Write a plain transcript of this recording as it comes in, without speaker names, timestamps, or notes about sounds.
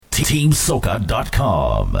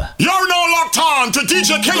TeamSoca.com. You're now locked on to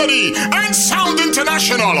DJ Killer D and Sound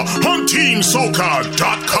International on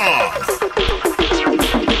TeamSoca.com.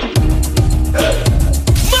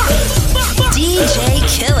 DJ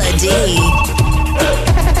Killer D.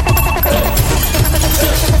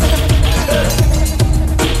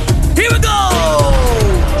 Here we go!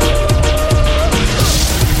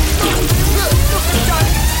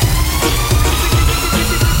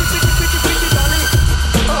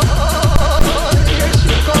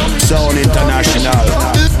 Sound International.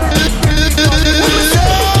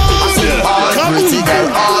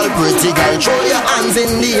 All pretty girl, throw your hands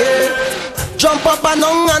in the air. Jump up and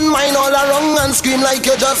down and whine all around and scream like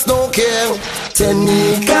you just don't care.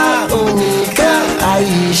 Tenika, Onika,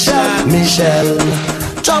 Aisha, Michelle.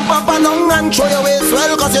 Jump up and down and throw your waist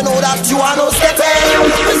well, cause you know that you are no stepping.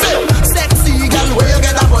 Sexy girl, where you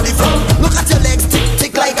get that body from? Look at your legs tick,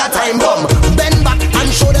 tick like a time bomb. Bend back and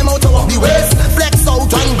show them how to walk the waist. Flex out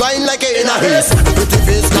and grind like a in a haze. Pretty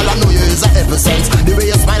face, girl, I know you is a ever sense. The way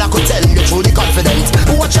you smile, I could tell you truly confident.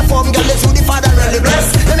 Watch your form, girl, it's you the father really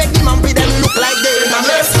blessed. They make the man be them look like they in a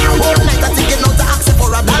mess. All night I'm thinking out to ask you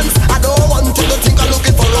for a dance. I don't want you to think I'm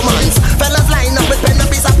looking for romance. Fellas line up with pen and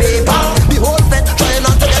piece of paper. The whole fet trying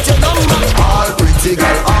not to get your number. All pretty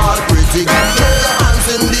girl, throw your hands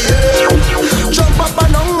in the air. Jump up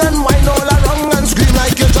and down and whine all around and scream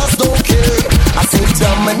like you just don't care. I say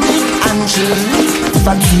Dominique, Angelique,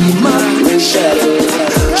 Fatima, Michelle.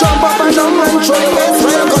 Jump up and down and throw your waist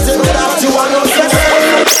well, cause you know that you are no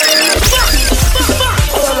stepping.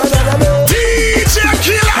 DJ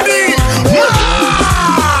Killer D.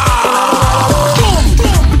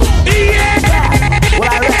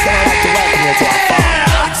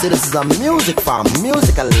 So this is a music farm,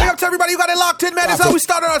 musical life. Big up to everybody who got it locked in, man. This is how we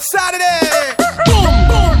started on Saturday.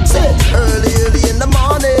 Early in the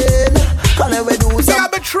morning, can we do some? We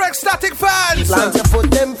have been Trek Static fans. Plant your foot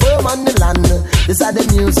them firm on the land. This is the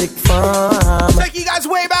music farm. Take you guys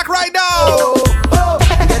way back right now.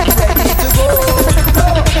 Get ready to go.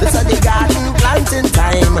 This is the garden planting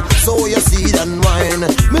time. Sow your seed and wine.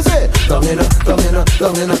 Me say, down in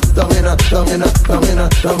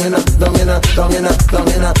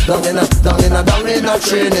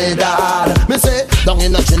Trinidad. Me say, down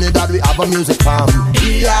in Trinidad we have a music farm.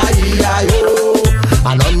 E-I-E-I-O.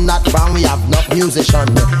 And on that farm we have enough musician.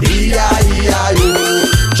 E-I-E-I-O.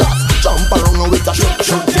 Just jump around with a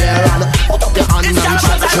shoot there and put up your hand and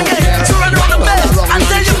shoot there. So run around the bed and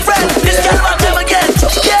tell your friend this girl want them again.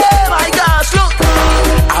 Yeah, my gosh, look.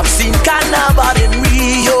 I've seen Carnival in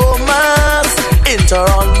Rio, Mas, in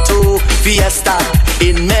Toronto, Fiesta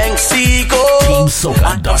in Mexico.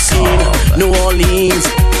 I've seen New Orleans,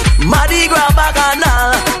 Mardi Gras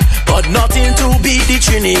Bacchanal, but nothing to beat the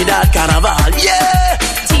Trinidad Carnival. Yeah,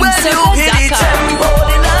 when you hit the tempo,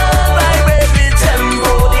 the land vibrate with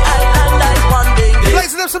tempo, the island like one day.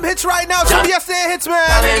 Blazing up some hits right now, some yesterday hits,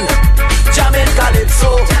 man. Jamming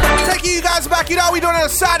Calypso. Taking you guys back, you know how we doing on a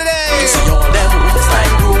Saturday. See all them moves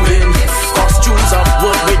like grooving, costumes of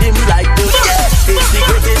wood rhythm like the yeah, it's the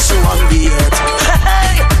greatest show on the earth.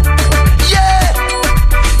 Hey, yeah,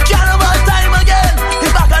 Carnival time again.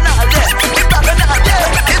 It's back and out there. It's back and out there.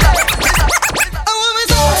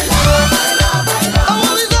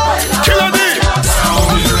 Killer D.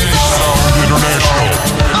 Sound International.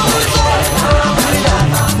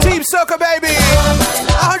 Team Soca, baby.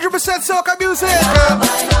 100% Soca music.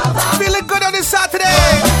 Feeling good on this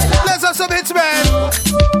Saturday. Let's have some hits, man.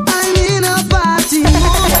 I'm in a party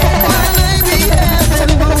mood. My baby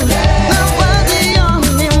having mood. Nobody on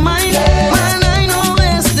me mind. Man, I know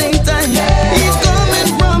wasting time. He's coming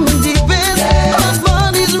from the best. Our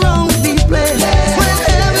body's wrong the place. When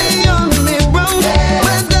heavy on me brown.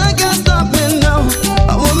 When I can't stop me now.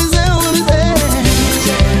 I wanna say.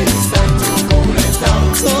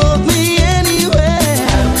 Talk me anywhere.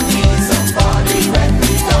 Help me somebody when we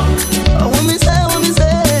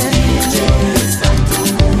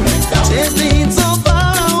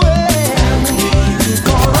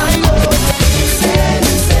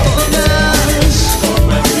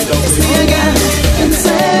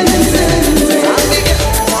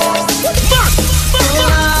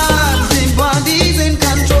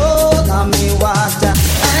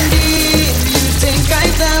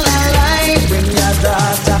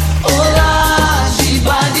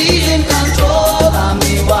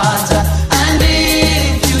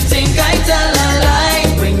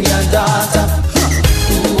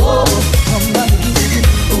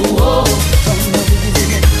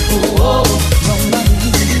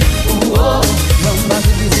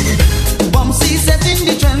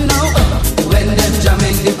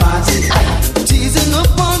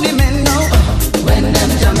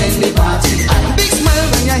in the party. Big smile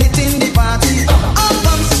when you're hitting the party. All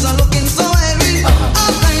bumps are looking so airy.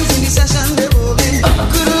 All times in the session they're rolling.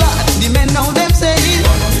 Good Lord, the men now them saying,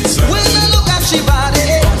 when I look at she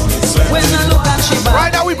body, when I look at she body.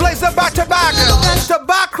 Right now we blaze them back to back. The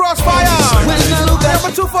back crossfire. When I look at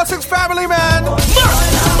Number 246 family, man.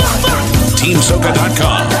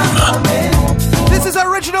 TeamSoca.com. This is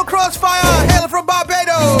original crossfire, hail from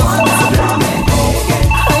Barbados.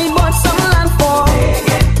 I bought some land for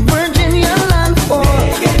Virginia land for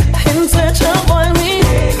in search of oil me,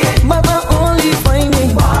 but I only find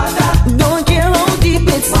me. Don't care how deep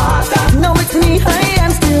it's. Now it's me high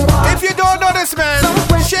and still. If you don't know this, man,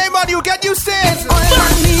 shame on you. Get used to it. All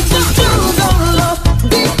I need to do down low,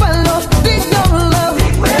 deep and low, dig down low,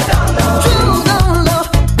 drill down low,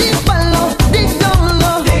 deep and low, dig down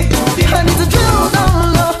low. I need to drill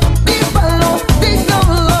down low, deep and low, dig down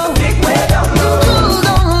low, drill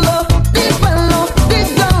down low, deep and low, dig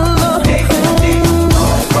down low.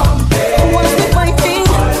 What's the fighting?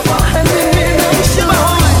 And we made no shiver.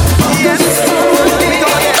 Yes,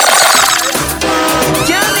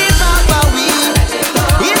 can't live off a weed.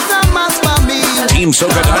 It's a must for me.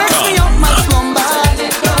 TeamSoca.com. Makes me up my slumber.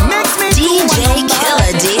 Makes me do my DJ number.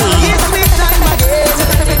 Killer D. Gives me time again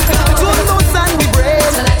to lose and be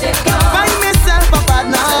brave. Find myself a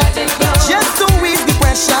partner just to ease the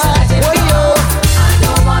pressure. Oh yo, I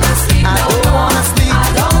don't wanna sleep. I don't wanna sleep. I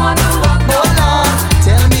don't wanna walk. Hold on,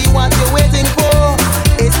 tell me what you're waiting for.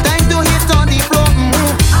 It's time to hit on the floor.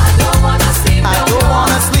 I don't wanna sleep. I don't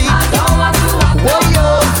wanna sleep. I don't wanna walk. Oh yo,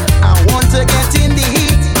 I want to get in the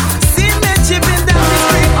heat. See me chipping down the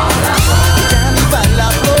street. Carnival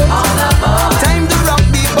afloat. Time to rock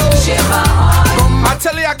the boat. I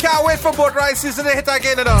tell you, I can't wait for boat ride season to hit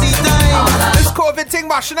again, you know. This COVID thing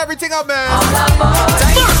mashing everything up, man.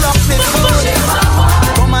 Time to rock this boat.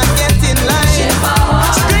 Come and get in line.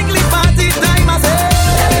 Strictly party time, I say.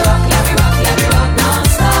 Let me rock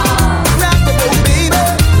non-stop. Rock the boat, baby.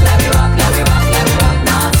 Let me rock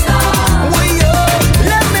non-stop. Oh, yo.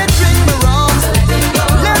 Let me drink my rum.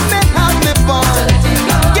 Let me have me fun.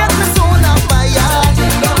 Get me soul on fire.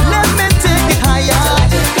 Let me take it higher.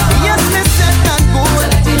 Yes, me set and good.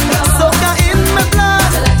 Soca in my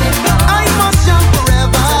blood. I must jump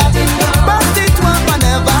forever. But it won't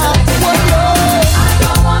never. Oh, yo. I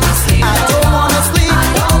don't wanna sleep. I don't wanna sleep. I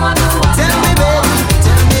don't wanna walk. Tell me, baby.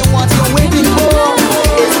 Tell me what you're waiting for.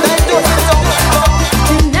 It's time to hit on the floor.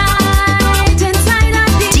 Tonight inside of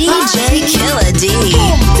the DJ Killer D.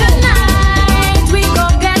 Tonight we go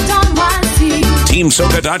get on one feet.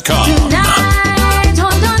 TeamSoca.com. Tonight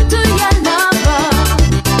hold on to your lover.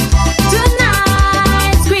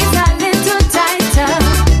 Tonight squeeze a little tighter.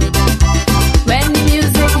 When the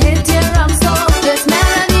music hits your arms, so this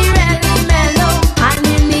melody really mellow. And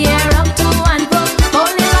in the air up to and fro,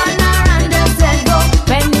 holding on around the set go.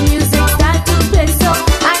 When the music starts to play so,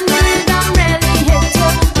 and the rhythm really hits you,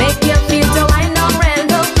 make you feel to wind on real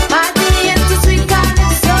low. Party into sweet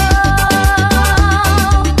calypso.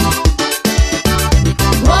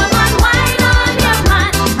 Woman, wine on your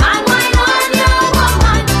man, and wine on your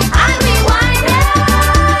woman, and we wine it.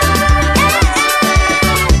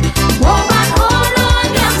 Woman, hold on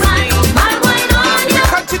your man, and wine on your.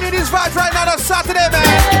 Continue these vibes right now on Saturday,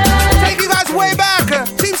 man. Take you guys way back.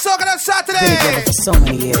 Team Soca on Saturday. For so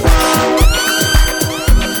many years.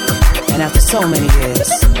 And after so many years,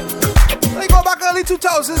 They go back early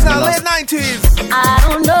 2000s now, late 90s. I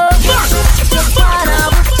don't know just what I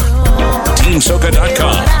would do.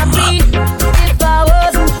 TeamSoca.com. I'd be if I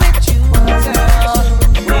wasn't with you, girl.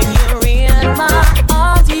 When you're in my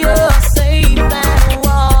arms, you're safe and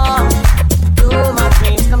warm. You're my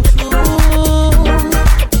dreams come true.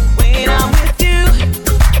 When I'm with you,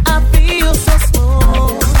 I feel so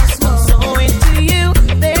smooth. So into you,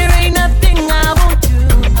 there ain't nothing I won't do,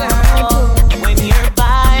 girl. When you're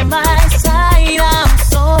by my side, I'm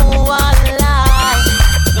so alive.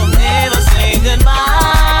 Don't ever say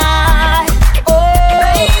goodbye. Oh,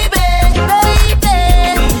 baby,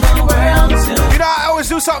 baby. The world to You know, I always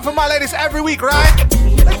do something for my ladies every week, right?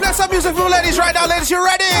 Let's play some music for ladies right now, ladies. You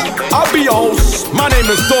ready? I'll be your host. My name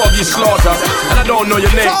is Doggy Slaughter, and I don't know your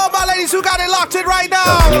To name. all my ladies who got it locked in right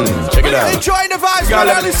now. Check it out. Enjoying the vibes for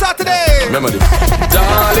Gotta- early Saturday. Remember this.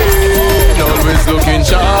 Darling, always looking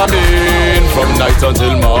charming. From night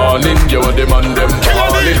until morning, you are the man them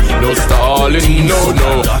calling. No stalling, no.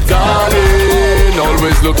 Darling, darling,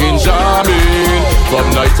 always looking charming. From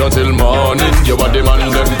night until morning, you are the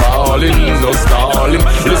man them calling, no stalling.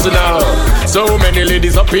 Listen up, so many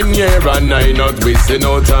ladies up in here and I not wasting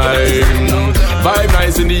no time. Vibe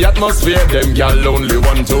nice in the atmosphere, them gal only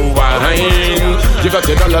want to wine. Give her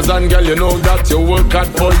 $10 and girl, you know that you work hard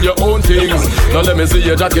for your own things. Now let me see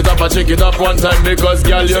you jack it up and shake it up one time, because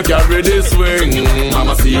girl you carry this swing.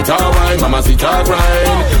 Mamacita wine, mamacita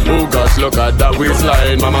grind. Oh gosh, look at that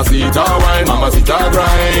waistline. Mamacita wine, mamacita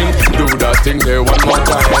grind. Do that thing there one more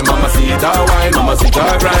time. Mamacita wine,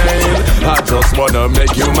 mamacita grind. I just wanna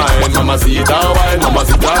make you mine. Mamacita wine,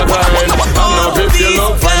 mamacita grind. I know if you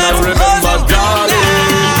look fine and remember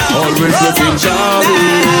darling, always looking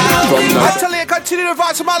charming. I tell you, continue to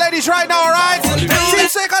advance to my ladies right now, alright? Team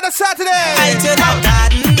Sick on a Saturday. I tell you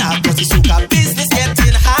that now, cause the suka business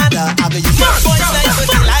getting harder. I be using voice like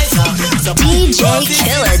fertilizer. So DJ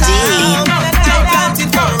Killer D. Planted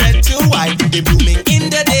from red to white. They blooming in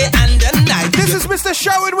the day and the night. This is Mr.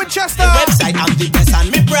 Sherwood Winchester. The website, I'm the best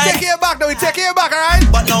and me bright. Take it back, now we take it back, alright?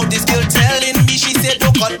 But now this girl telling me, she said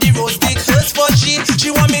don't cut the rose, dig hers for she.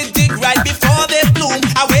 She want me dig right before they bloom.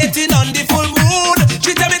 I waiting on the full moon.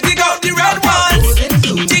 She tell me dig out the red ones.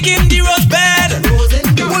 Dig in the rose bed.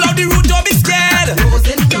 Pull out the root, don't be scared.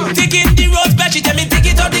 Dig in the rose bed. She tell me dig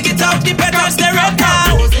it out the petals, they're red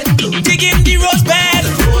now. Dig in the rose bed.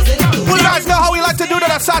 You guys know how we like to do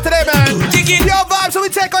that on Saturday, man. Dig in your vibes, so we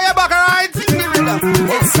take on your back, alright?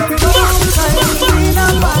 It's a long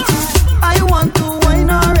time, I want to wine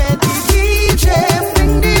already. DJ,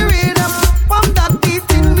 bring the rhythm. Pump that beat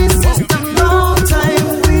in the system. Long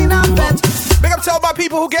time, we not bet. Big up to all my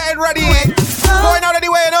people who getting ready. Going out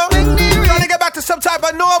anyway, you know? Trying to get back to some type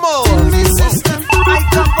of normal. I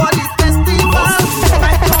come for the festival.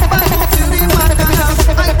 I come back to feel the madness.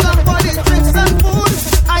 I come for the drinks and food.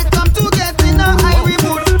 I come to get in a high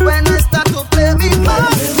mood. When I start to play me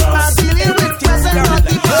bass, I'm dealing with tears and not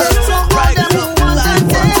the best. So all them who want to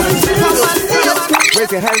dance, come and see.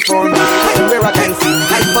 Raise your hands for me, where I can see.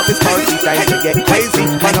 Hype up this party, time to get crazy.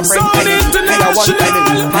 Man, I'm friend Kennedy, and I want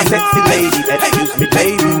Kennedy. My sexy lady, excuse me,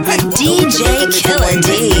 baby. DJ Killer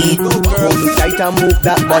D. Hold me tight and move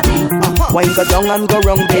that body. Wine go down and go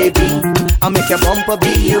wrong, baby. I make your bumper be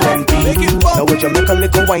you and me. Now would you make a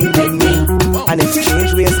little wine with me and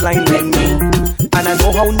exchange waistline with me? And I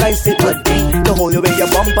know how nice it would be to hold you with your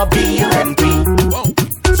bumper be you and me.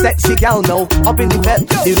 Sexy gal now, up in the bed.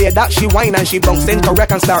 The way that she whine and she bounce in correct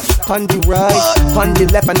and start on the right, on the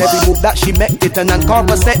left, and every move that she make it and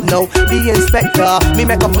conversate now. The inspector, me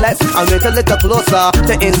make a flex and wait a little closer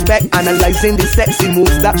to inspect, analyzing the sexy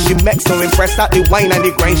moves that she makes. So impressed at the wine and the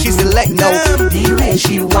grind she select now. The way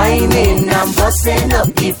she whining and busting up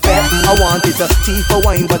the fat. I want it to tea for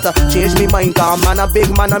wine, but change me mind. Cause man a big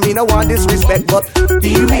man, I mean I want disrespect, but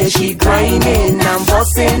the way she grinding and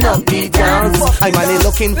busting up the dance. I'm only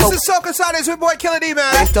looking. This is Soca Saturdays with boy Killer D,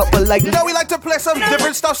 man. You know we like to play some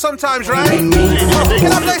different stuff sometimes, right? Can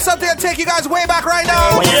I play something and take you guys way back right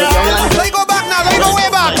now? Let me go back now, let me go way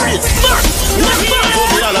back.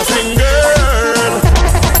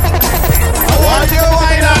 What you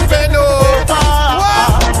wind up and over?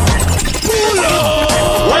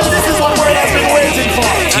 Well, this is what word has been waiting for.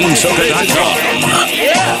 TeamSoca.com.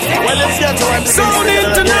 Yeah. Well, let's get to it. Sound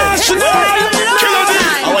International. Killer D.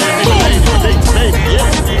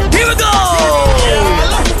 Here we go.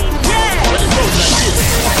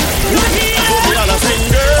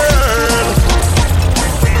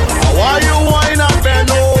 Why you whine and bend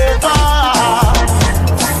over?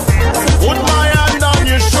 Put my hand on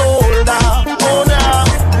your shoulder. Oh now,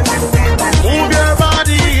 move your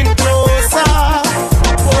body in closer.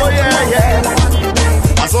 Oh yeah, yeah.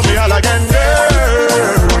 I saw me all again,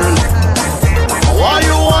 girl. Why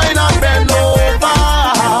you whine and bend over?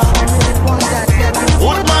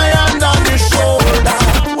 Put my hand on your shoulder.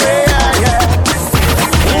 Oh yeah, yeah.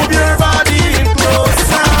 Move your body in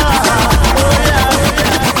closer. Oh yeah.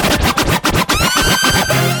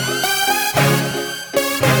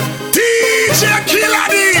 DJ Killer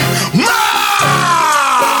D.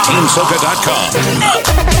 TeamSoca.com.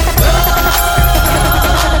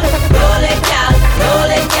 Roll it, gal,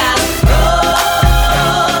 roll it, gal,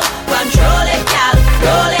 roll. Control it, gal,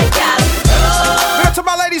 roll it, gal, roll. Big up to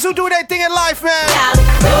my ladies who do their thing in life, man.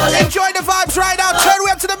 Enjoy the vibes right now. Turn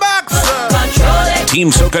way up to the max.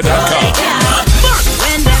 TeamSoca.com.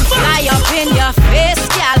 When them fly up in your face,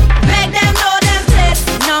 gal, make them know them place.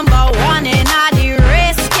 Number one in all the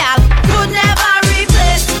race, gal. Could never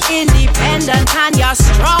replace. Independent and you're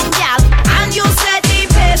strong, gal. And you set the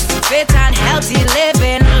pace. Fit and healthy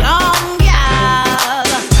living long, gal.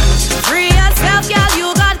 Free yourself, gal.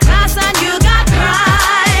 You got class and you got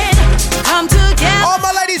pride. Come together.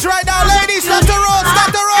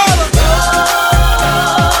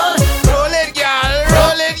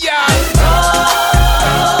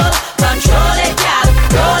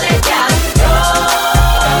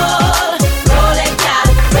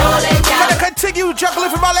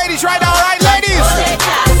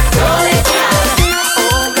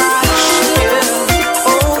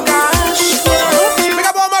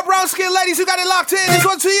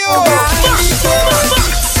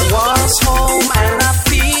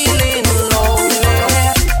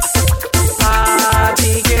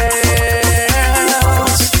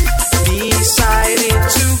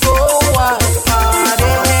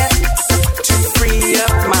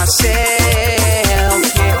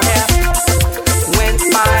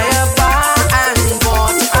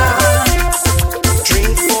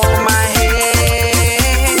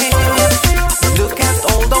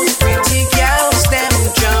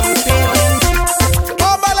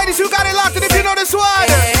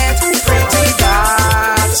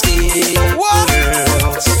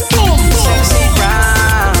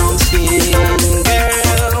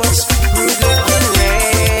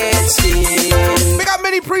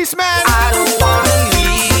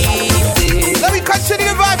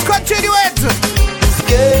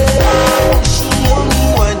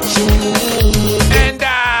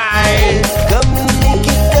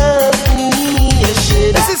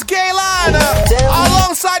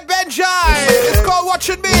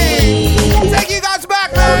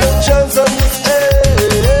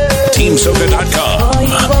 TeamSoca.com. Oh,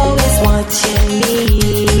 you always watching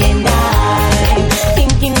me, and I'm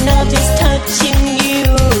thinking of just touching you,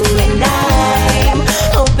 and I'm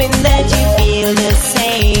hoping that you feel the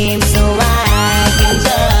same, so I can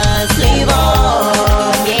just live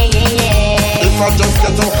on. Yeah, yeah, yeah. If I just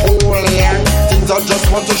get a hold, yeah, things I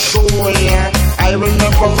just want to show, yeah, I will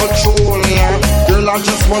never control, yeah. Girl, I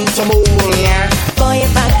just want some more, yeah. Boy,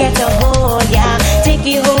 if I get a hold, yeah, take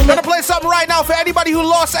you home. Gonna play something right now for anybody who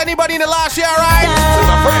lost anybody in the last year, right?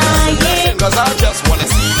 Cause I just wanna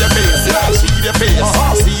see their face, yeah, see their face,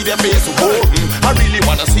 see their face. I really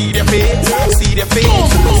wanna see their face, see their face,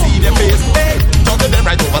 see their face. Hey, talk to them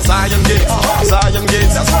right over Zion Gates, Zion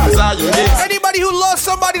Gates, Zion Gates. Anybody who lost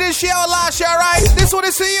somebody this year or last year, right? This one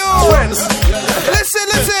is for you. Friends, listen,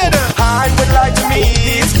 listen. I would like to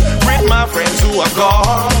meet with my friends who are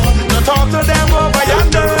gone. Now talk to them over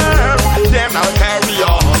yonder, them now carry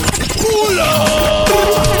on. Pull up.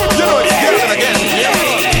 You know it's again.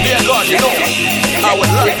 Dear God, you know I would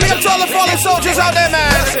like to get all the fallen soldiers out there,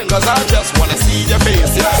 man. Cause I just wanna see their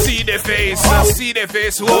face, yeah. See their face, see their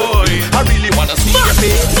face, boy. I really wanna see their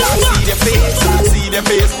face, see their face, see their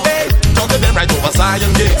face. Hey, talk to them right over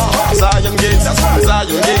Zion Gates, Zion Gates,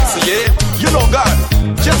 Zion Gates, yeah. You know God,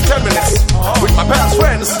 just 10 minutes with my past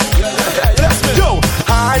friends. Yo,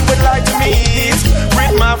 I would like to meet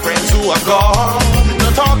with my friends who are gone.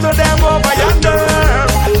 Now talk to them over yonder,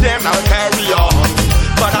 them now carry on.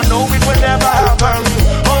 But I know it will never happen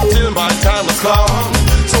until my time has come.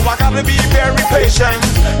 So I gotta be very patient,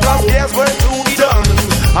 cause there's work to be done.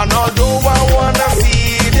 And although I wanna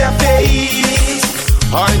see their face,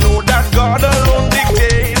 I know that God alone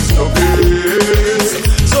dictates the pace.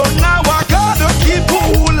 So now I gotta keep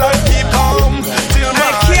cool and keep calm till my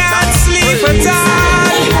I can't sleep at all.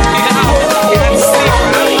 Can't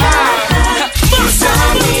sleep.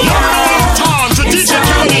 Time to DJ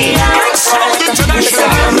Khaled and Sound International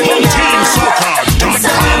on TeamSoca.com.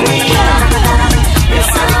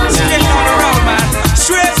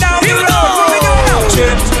 Straight down the road.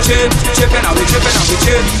 Chip, and we chip.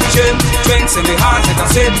 Drinks in the heart, take a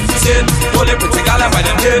sip. Pull it pretty gal by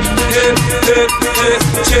them chip,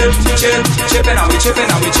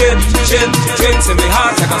 and we chip. Drinks in the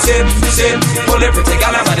heart, take a sip. Pull it pretty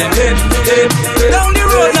gal by them hip. Down the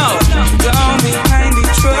road now, down behind the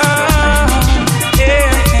truck.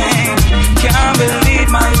 Yeah, can't believe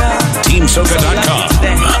my love. TeamSoca.com.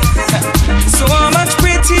 So much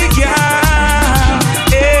pretty girl,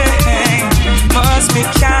 must be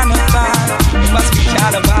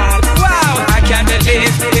carnival, wow, I can't believe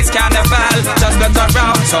it's carnival. Just look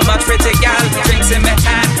around, so much pretty girl, drinks in my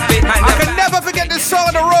hand, behind the I can never forget this song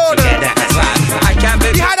on the road. I can't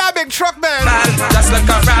believe you had that big truck, man. Just look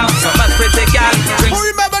around, so much pretty girl, who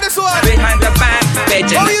remember this one? Behind the band,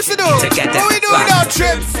 what we used to do? What we doing now?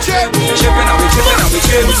 Chip. Chipping and we chip.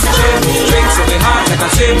 Drinks in the heart, like a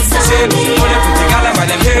sip. Pull it pretty gal by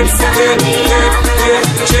them hips,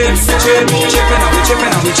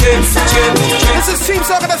 chipping and we chip. This is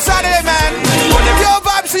TeamSoca on a Saturday, man. Pure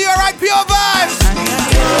vibes, so you're right, pure vibes.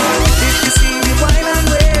 If you see me while I'm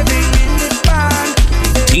waving in the band,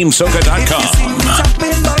 TeamSoca.com.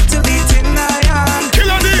 Chopping back to beat in my hand.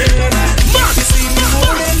 Killer D. If you see me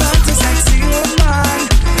holding on to sexy woman,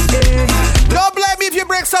 don't blame me if you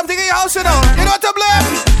break something in your house, you know. You know what to blame?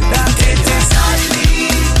 that it inside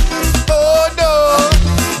me. Oh no,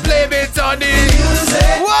 blame it on the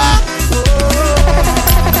music. What?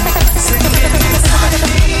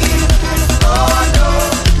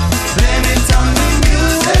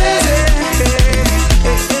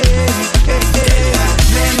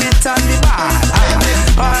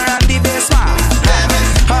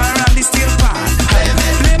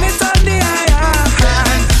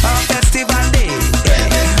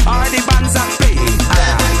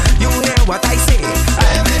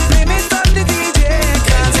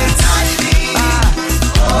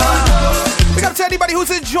 Who's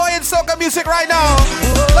enjoying soca music right now?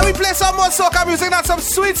 Let me play some more soca music, not some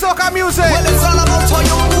sweet soca music. Well, it's all about how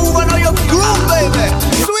you move and how you groove, baby.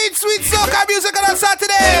 Sweet soca music on a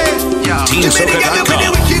Saturday. TeamSoca.com.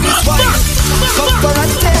 Come for a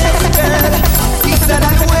taste, girl. Eat that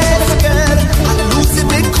and wait, girl. And losing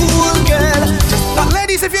me cool, girl.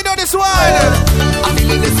 Ladies, if you know this one, I'm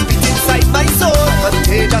feeling this beat inside my soul. But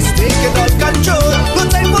they just taking all control. No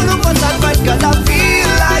time for no fun and fight, girl. I feel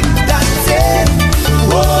like dancing.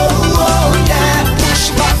 Whoa, yeah.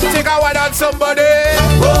 Push back. Take a wine on somebody.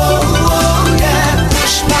 Whoa, yeah.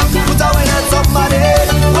 Push back. Put a wine on somebody.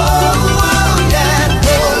 Whoa, yeah.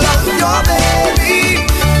 Hold on your baby.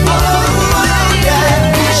 Whoa.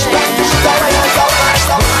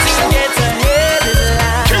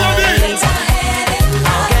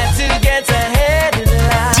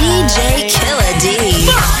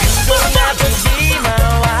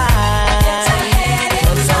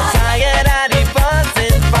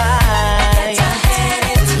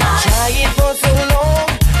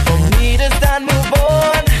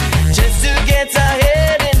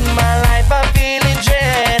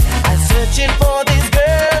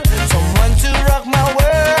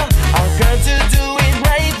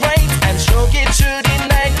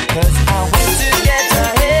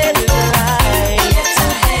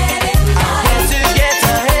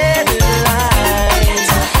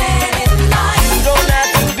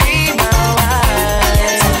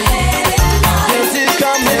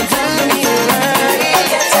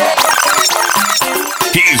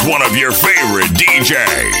 He's one of your favorite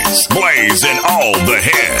DJs, blazing all the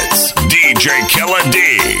hits. DJ Killer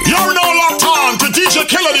D. You're now locked on to DJ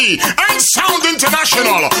Killer D and Sound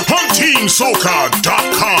International on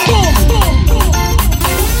TeamSoca.com. Boom, boom, boom.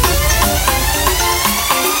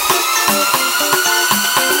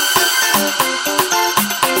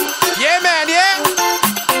 Yeah, man, yeah.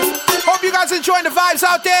 Hope you guys enjoying the vibes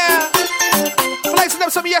out there. Flexing up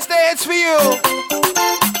some yesterday hits for you.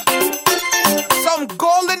 Some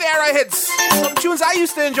golden era hits. Some tunes I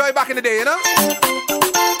used to enjoy back in the day, you know?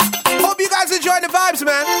 Hope you guys enjoying the vibes,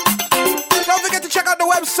 man. Don't forget to check out the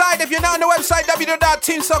website. If you're not on the website,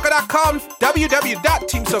 www.teamsoca.com.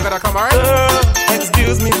 www.teamsoca.com, alright? Girl,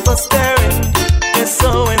 excuse me for staring. It's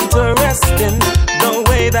so interesting the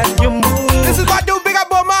way that you move. This is my dude, big up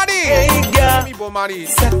Bomani. Hey, girl. Me, Bomani.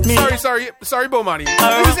 Sorry, Bomani.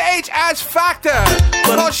 This is H-Ash Factor.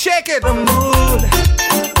 Called Shake It. The mood.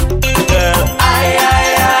 Girl,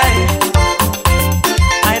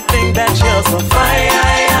 I think that you're so fine.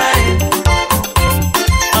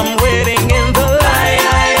 I'm waiting in the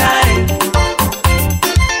line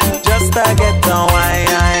just to get the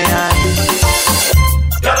wine.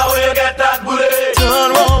 Get away, get that booty.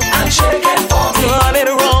 Turn wrong and shake it for me. Turn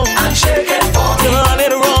it wrong and shake it for me. Turn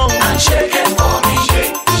it wrong and shake it for me.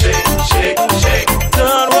 Shake, shake, shake, shake.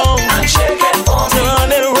 Turn wrong and shake it for me.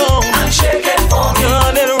 Turn it wrong and shake it for me.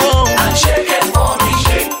 Turn it wrong and shake it for me.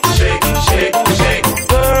 Shake, shake, shake, shake.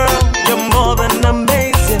 Girl, you're more than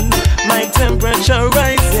amazing. My temperature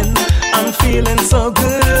rising. I'm feeling so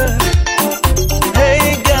good.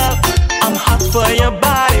 Hey girl, I'm hot for your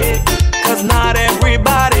body. Cause not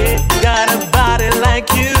everybody got a body like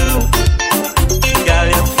you. Girl,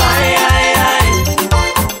 you're fine.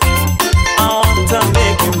 I want to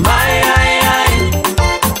make you mine.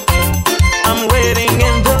 I'm waiting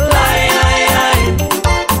in the line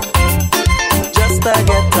just to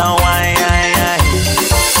get the wine.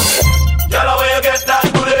 Get away, get that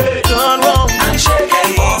booty. Turn wrong and shake it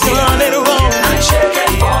for me. Turn it wrong and shake it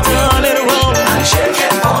for me. Turn it wrong and shake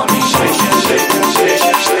it for me. Shake, shake,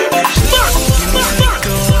 shake, shake.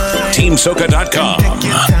 TeamSoca.com.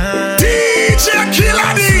 DJ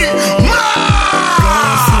Killer D.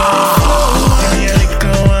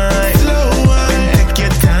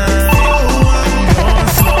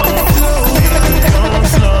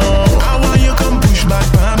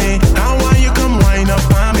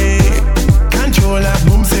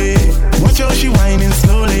 She whining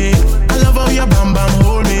slowly. I love how your bam bam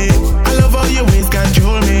hold me. I love how your waist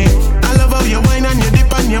control me. I love how you whine and you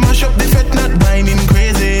dip and you mash up the fet, not whining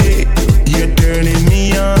crazy. You're turning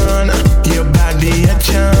me on. Your body a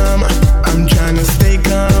charm. I'm trying to stay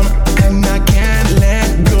calm and I can't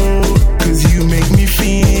let go. Cause you make me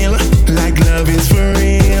feel like love is for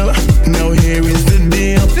real. Now here is the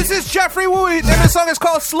deal. This is Jeffrey Wooey, and the song is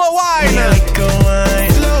called Slow Wine. Like a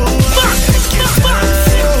wine. Slow wine. Take your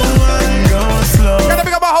time. Gotta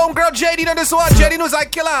pick up my homegirl JD on this one. JD was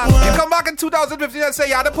like killer. You come back in 2015 and say,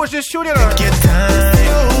 yeah, to push this tune, you know. Take your time.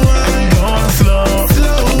 Go slow. Go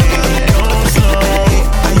slow.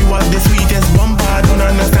 And you want the sweetest bumper. Don't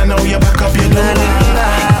understand how you back up your door.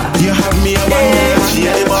 You have me a one minute. She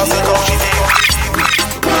had the boss like how she take.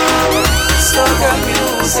 Soca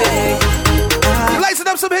music. Lacing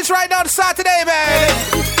up some hits right now to start today, man.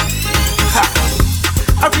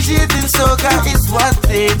 Appreciating soca is what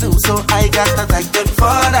they do, so I got to thank them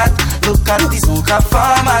for that. Look at the soca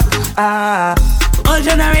format. All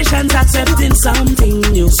generations accepting something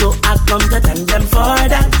new, so I come to thank them for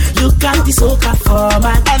that. Look at the soca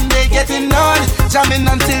format. And they getting on, jamming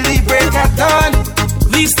until the break of dawn.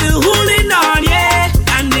 We still holding on, yeah.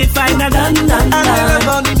 And they find a done. And I love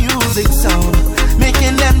how the music sound,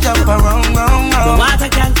 making them jump around. The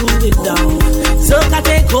water can cool it down. Soca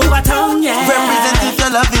take over town, yeah. Represent if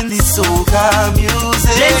you're loving the soca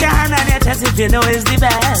music. Raise your hand on your chest if you know it's the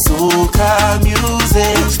best. Soca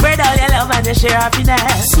music. Spread all your love and your share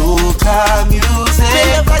happiness. Soca music. Play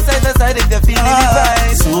your voice side to side if you're feeling the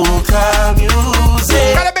vibe. Soca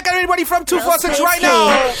music. Gotta make everybody from 246 right now.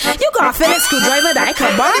 You got Felix Screwdriver that I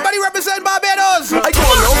come on. Anybody represent Barbados? I got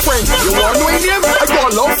a low friend. You want to know his name? I got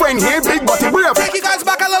a low friend here, big body brave. Take you guys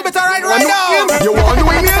back a little bit, alright, right now. You want to know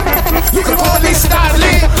his name? You can call me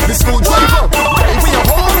Stanley, the screwdriver. Driving your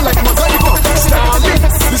home like MacGyver. Stanley,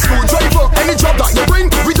 the screwdriver. Any job that you bring,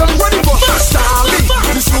 we done ready for. Stanley,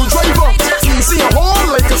 the screwdriver. Easy your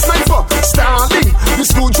home like a sniper. Stanley, the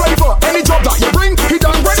screwdriver. Any job that you bring, he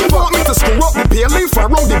done ready for. Want me to screw up the paling for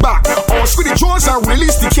round the back, or screw the drawers and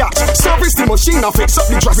release the catch. Service the machine and fix up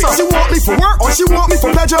the traffic. She want me for work or she want me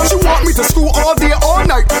for pleasure. She want me to screw all day, all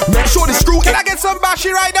night. Make sure the screw. Can I get some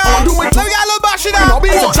bashy right now? Do it. Let me get a little bashy now. I'll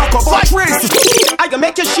be the jack of all trades. I can make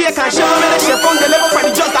make you shake and shiver. Make the shit from the level, from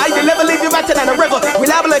the just I deliver, leave you better than a river.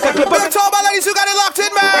 We laugh like a clipper. We're talking about ladies who got it locked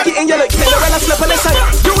in, man. Get in your like Cinderella slip and listen.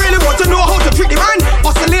 You really want to know how to treat the man?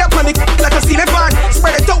 Oscillate up on the like a ceiling fan.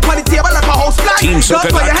 Spread it out on the table like a house flag. Just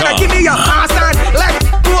for your head and give me your handstand. Like,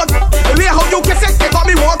 book. The way how you kiss it, they got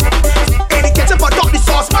me walk. In the kitchen, but up the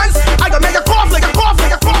saucepans. I gon' make a cough like a cough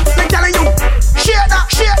like a cough. They telling you, share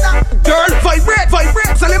that. Girl, vibrate.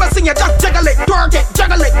 So let me sing you just juggle it, twerk it,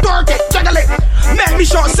 juggle it. Make me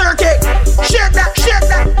short circuit. Shake that.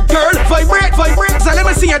 Girl, vibrate. So let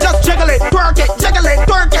me sing you just juggle it, twerk it.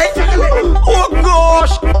 Oh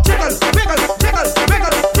gosh.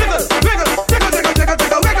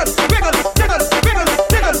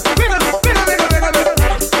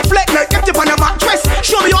 Flex like empty on the mattress.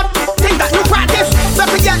 Show me what things that you practice.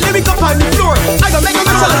 Let me get lyric up on the floor. I gon' make a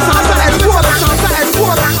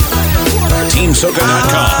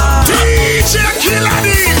TeamSoca.com. DJ Killer D.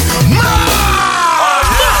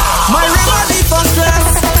 My remedy for stress,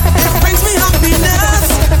 it brings me happiness.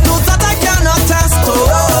 Those that I cannot test.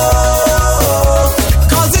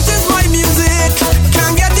 Cause it is my music,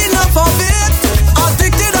 can't get enough of it.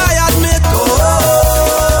 Addicted, I admit.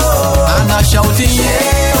 And I shouting,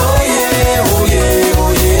 yeah, oh yeah, oh yeah,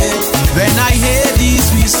 oh yeah. When I hear these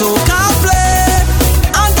sweet soca play,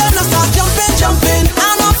 and then I start jumping,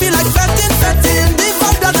 and I feel like fetting. The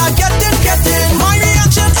vibe that I getting. My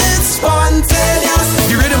reaction is spontaneous.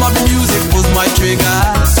 The rhythm of the music was my trigger.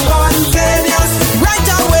 Spontaneous. Right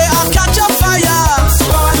away I catch a fire.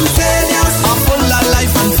 Spontaneous. I'm full of life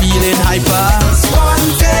and feeling hyper.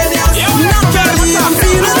 Spontaneous. Naturally I'm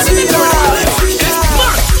feeling sweeter.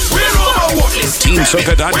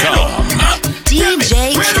 TeamSoca.com.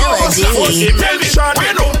 DJ Killer D. Tell me, Sean,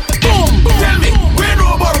 where no? Boom. Tell me, where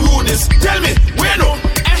no about rudeness? Tell me, where no?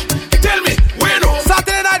 Tell me, where no?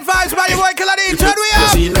 Saturday Night Vibes by your boy Killer D. Turn we up. You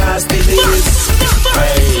see nastiness.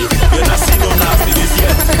 Hey, you not see no nastiness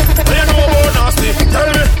yet. When you know about nasty, tell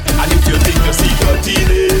me. And if you think you see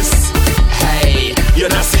dirtiness, hey, you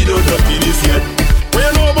not see no dirtiness yet. When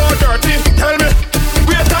you know about dirty, tell me.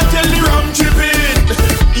 Wait until the rum tripping.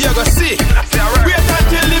 You go see. Wait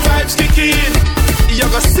until the vibes kick in. You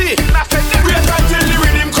go see. Wait until the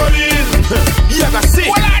rhythm come in. You go see.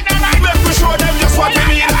 Make me show them just what we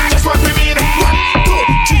mean.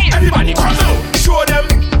 Everybody come now. Show them.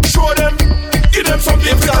 Give them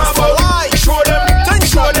something to talk about. Show them what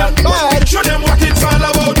it's all about. Show them.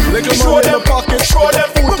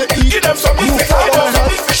 Give them something to talk about.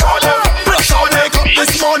 Show them. Wake up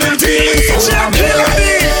this morning, DJ Killer D.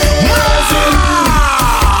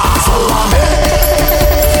 So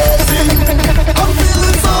amazing. I'm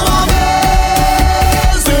feeling so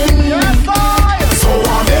amazing. So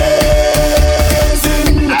amazing.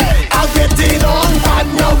 I'll get it on bad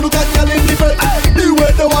now. Look at telling people the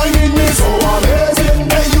way the wine in me. So amazing.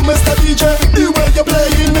 Hey, you Mr. DJ, the way you're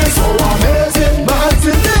playing me. So amazing. My hands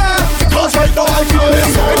in the air, 'cause right now I feel it.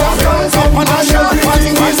 So amazing. And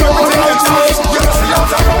everything is so amazing.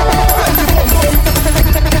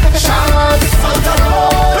 Shots,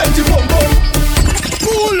 plenty boom boom.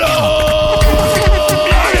 Pull up.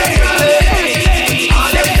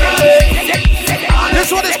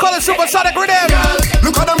 This one is called a Supersonic Rhythm.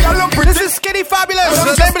 Look at them girl up pretty. This is Skinny Fabulous.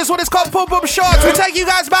 The name of this one is called Boom Boom Shorts. We take you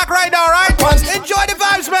guys back right now, right? Enjoy the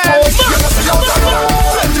vibes, man.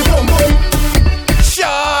 Plenty boom boom.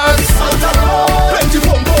 Shots. Plenty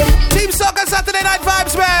boom boom. Team Soca Saturday Night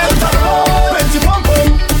Vibes, man. Plenty boom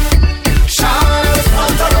boom. Shots.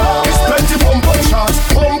 It's plenty boom boom shots.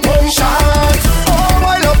 Boom boom shots. Oh, I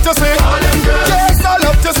love to see. Yes, I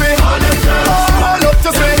love to see. Oh, I love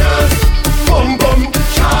to see. Boom boom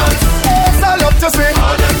shots. Yes, I love to see.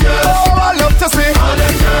 Oh, I love to see.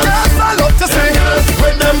 Yes, I love to see.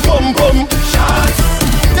 With them boom boom shots.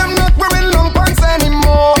 Them not wearing long pants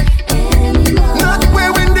anymore. Not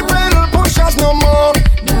wearing the pedal pushers no more.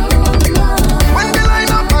 When they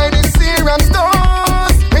line up by the Syrian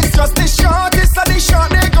stores, it's just the shortest of the short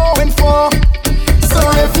they're going for. So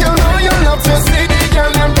if you know you love to see the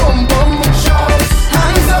girl and boom boom shots,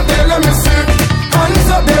 hands up there let me see. Hands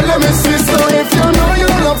up there let me see. So if you know you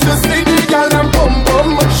love to see the girl and boom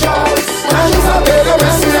boom shots, hands up there let me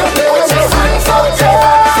see. Hands up there.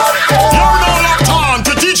 You're now locked on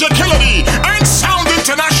to DJ Killer D and Sound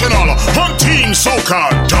International on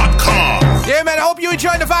TeamSoca.com. Yeah, man, I hope you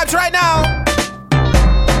enjoying the vibes right now.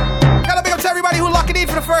 Gotta big up to everybody who locked it in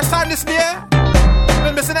for the first time this year.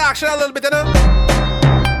 Been missing action a little bit, you know?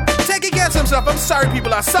 Taking care of some stuff. I'm sorry,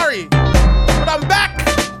 people are sorry. But I'm back.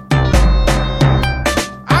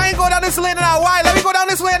 I ain't go down this lane now. Why? Let me go down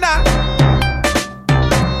this lane now.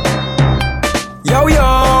 Yo.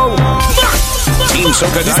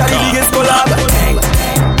 TeamSoca.com.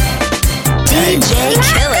 DJ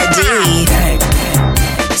Killer D.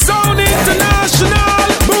 Sound International.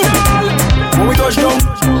 Boom. When we touch down,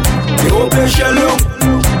 the whole place shell down.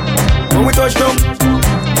 When we touch down,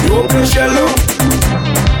 the whole place shell down.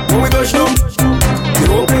 When we touch down, the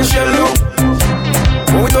whole place shell down.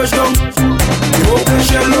 When we touch down, the whole place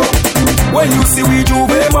shell down. When you see we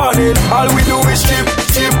Juve morning, all we do is chip.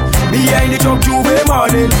 Behind the truck Juve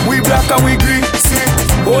morning, we black and we green. See,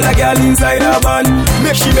 hold a girl inside a van,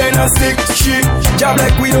 make she bend and stick. She job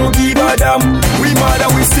like we don't give a damn. We mad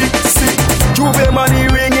and we sick. Juve money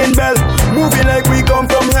ringing bell, moving like we come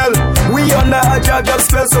from hell. We under a jab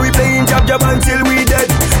spell, so we playing jab until we dead.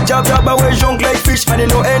 Jab and we junk like fish, and you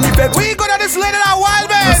know any effect. We gonna this lady that wild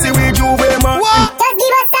man. You see we Juve man. What? Just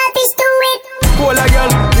give us that fish to it. Hold a girl,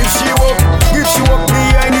 if she walk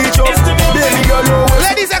behind each other. Baby girl, no way.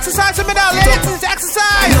 Ladies, exercise with me now. Ladies,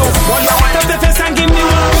 exercise. One more Up the face and give me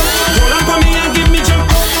one. Hold on for me and give me jump.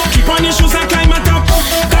 Keep on your shoes and climb on top.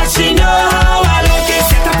 Cause she know how I like it.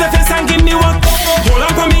 Set up the face and give me one. Hold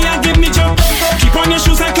on for me and give me jump. Keep on your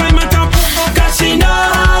shoes and climb on top. Cause she know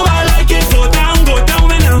how I like it. Go down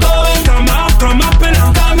and I'm going. Come up and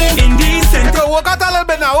I'm coming. Indecent. Go walk out a little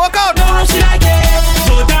bit now. Walk out. Know how she like it.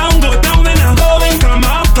 Go down and I'm going.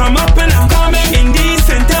 Come up and I'm coming.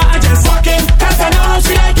 Indecent. I just walking. Cause I know how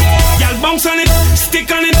she like it. Y'all bounce on it, stick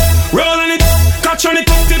on it, roll on it, catch on it,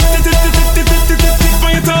 tip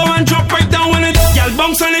on your toe and drop right down on it. Y'all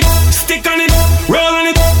bounce on it, stick on it, roll on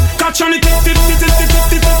it, catch on it, tip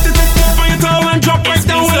on your toe and drop right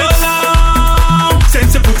down on it.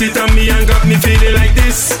 Since you put it on me and got me feeling like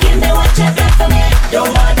this. Give me what you got for me. Don't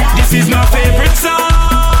bother. This is my favorite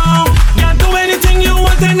song. You do anything you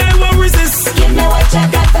want and I won't resist. Give me what you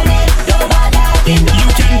got for me. Don't bother. You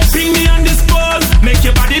can bring me on this ball, make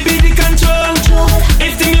your body be the control.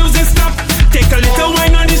 If the music stop, take a little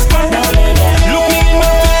wine on this spot. Look me in my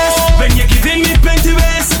face when you're giving me plenty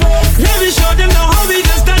ways. Let me show them now how we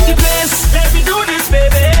just done the place. Let me do this,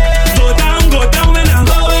 baby. Go down and I'm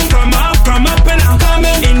going. Come up and I'm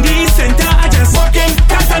coming. In the center, I just walking.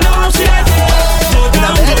 Cause I know how she like it. Go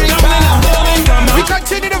down and I'm going. Come up. We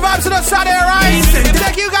continue the vibes on the Saturday, right?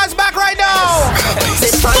 Take you guys back right now.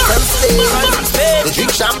 They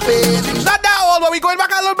drink champagne. Not that old, but we going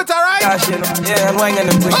back a little bit, alright? Yeah, I'm going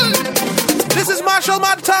to This is Marshall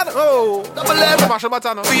Montano. Oh, Marshall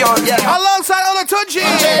Montano. Alongside Ola Tunji.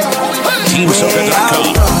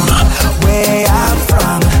 TeamSoca.com. Where I'm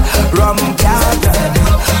from, rum Canada.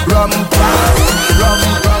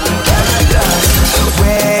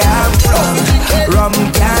 Where I'm from, rum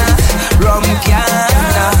Canada.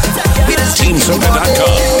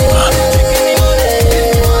 TeamSoca.com.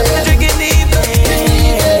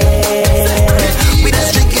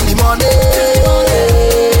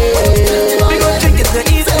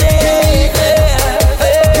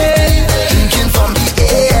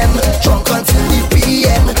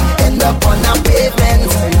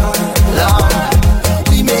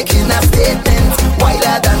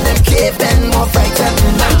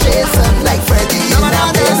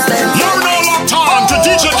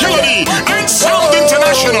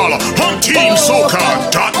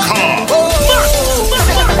 TeamSoca.com.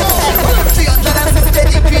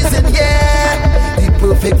 360 degrees in yeah, the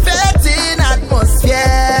perfect vetting atmosphere.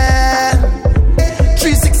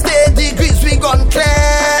 360 degrees we gone clear.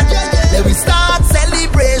 Then we start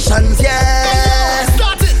celebrations, yeah.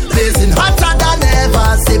 Blazing hotter than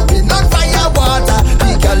ever, sipping on fire water.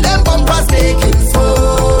 The girl them bumpers making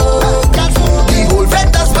smoke. The whole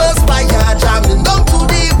vendors perspire, jamming down to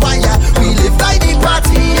the wire. We live by the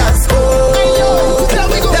party and smoke.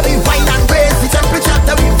 Let me wine and raise the temperature.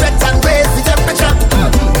 Let me vet and raise the temperature.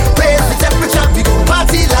 Raise the temperature. We go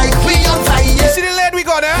party like we on fire. You see the lane we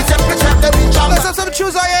got there? The temperature that we jump. Let's have some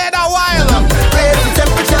tunes on your head a while. Raise the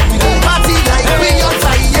temperature. We go party like we on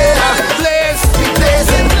fire. Blaze. We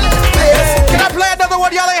blazing. Blaze. Can I play another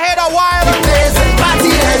one y'all ain't heard a while? We blazing. Party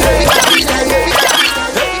like we party like we.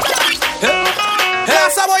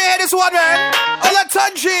 Last time you hear this one, man. Ola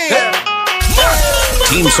Tunji.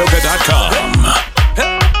 TeamSoca.com.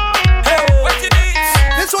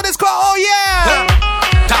 This one is called Oh Yeah.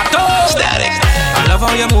 Static. I love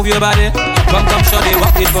how you move your body. Come, show they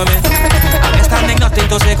walk it for me. I'm standing nothing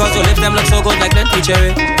to say cause your lips them look so good like plenty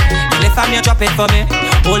cherry. You lift and you drop it for me.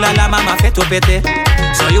 Oh la la mama fit to pity.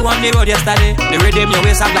 So you on the road yesterday. The rhythm your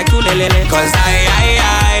waist up like two lele. Cause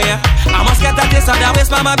I must get a taste of that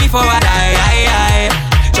waist mama before I die.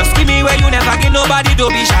 Just give me where you never give nobody,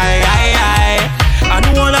 don't be shy. I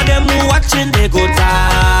know all of them who watching they go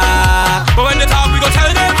talk. But when they talk we go tell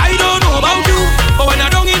them I don't know about you. But when I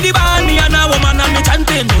don't in the band, me and a woman and me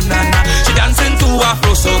chanting no na na. She dancing to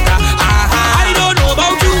Afro soca. I don't know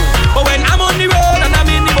about you. But when I'm on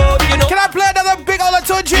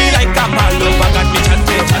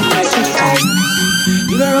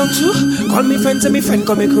to me friend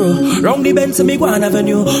come me crew. Round the bend to me Guan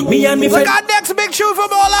Avenue. Me and me friend. We got next big tune from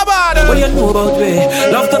all about. What you know about me?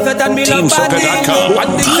 Love to fet and me love body.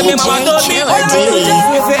 One thing to me mama told me.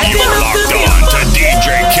 You're locked on to DJ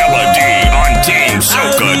Killer D on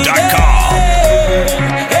TeamSoca.com.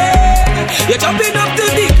 You're jumping up to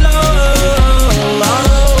the club.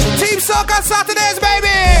 Team Soca Saturdays,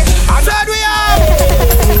 baby. Turn we up.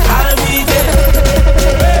 I'll be there.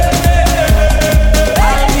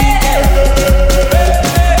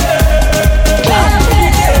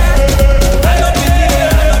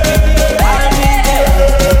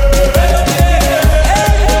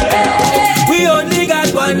 We only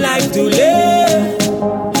got one life to live.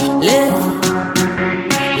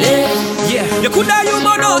 Yeah, you could have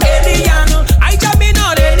human or alien. I jam in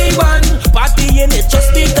on anyone. Party in it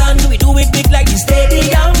just begun. We do it big like the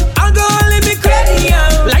stadium. I'll go only be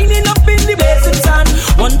cranium. Lining up in the blazing sun.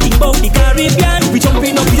 One thing about the Caribbean, we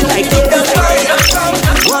jumping up here like the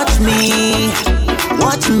Watch me,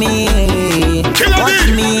 watch me, watch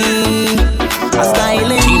me. A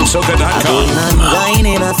styling, TeamSoca.com. and wine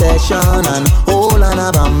in a session and hold on a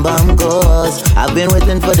bam bam cause I've been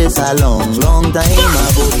waiting for this a long, long time.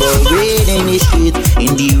 I go parade in the street,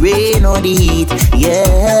 in the rain or the heat.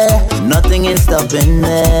 Yeah, nothing is stopping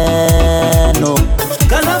there, no.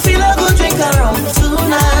 Cause I feel a good drink around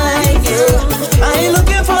tonight, yeah. I ain't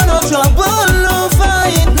looking for no trouble, no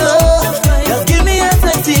fight, no. Just give me a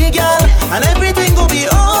sexy girl and everything will be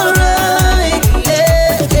alright,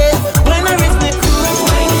 yeah, yeah. When I reach the cruise,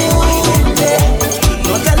 yeah.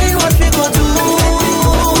 No telling what we go do,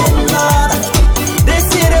 Lord. They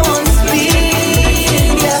say they want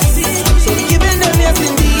speed, yes. So we giving them yes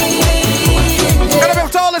indeed. Gotta be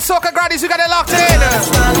to all the Soca grannies, you got it locked in.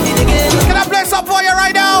 Can I play some for you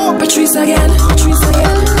right now? Patrice again.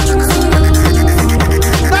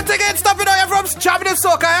 Nothing ain't stopping all you from jamming the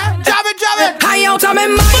Soca, eh? Jam it, jam it. High out of my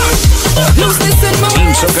mind. Looseness in my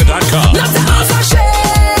waist. TeamSoca.com. Not the answer shame.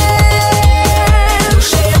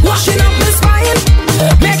 Washing up my spine.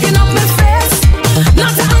 Making up my face.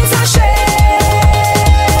 Not the answer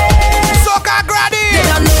shame. Soca granny. They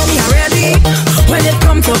don't know me already. When it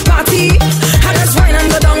come to party, I just wine and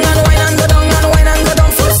go down and wine and go down and wine and go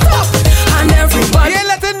down. Full stop. And everybody. You ain't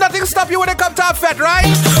letting nothing stop you when it come to a fete, right?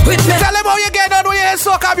 With me. Tell them how you get on when you hear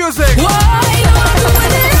Soca music. Why not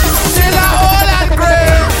doing it? Till I all and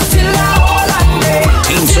great. Till I all and great.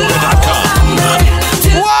 TeamSoca.com.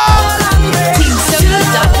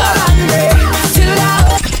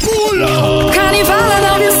 Carnival and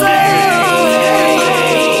all you say.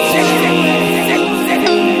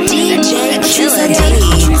 DJ Killer D.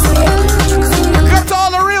 Get to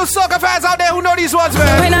all the real Soca fans out there who know these ones,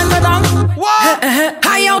 man. When I go down, What?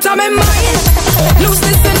 high out of my mind,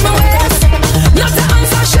 looseness in my waist, not the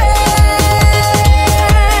answer shame.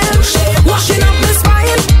 Washing up my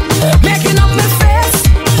spine, making up my face,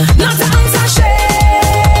 not the answer shame.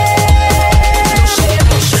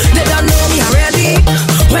 They don't know me already.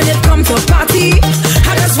 When it come to party, I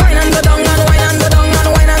just wine and go down and wine and go down and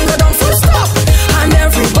wine and go down. Full stop. And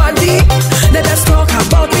everybody, they just talk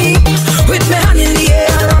about me with my hand in the air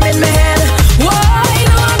and I'm in my head. Why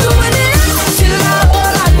not doing it? Till I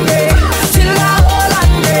all and break, till I all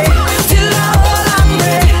and break, till I all and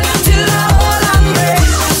break, till I all and break,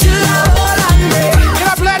 till I all and break. Can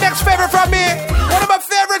I play next favorite from me? One of my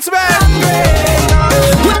favorites, man.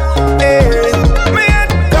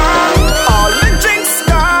 All the drinks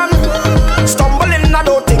gone. Stumbling, I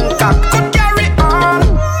don't think I could carry on.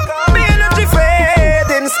 My energy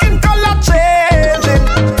fading, skin color changing.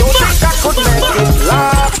 Don't think I could make it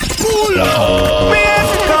last. Me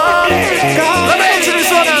gone. Let me introduce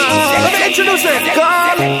one now. Let me introduce it.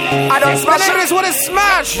 Gone. I don't The smash name of it. this one is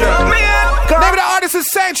Smash. Me Name of the artist is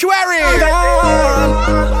Sanctuary.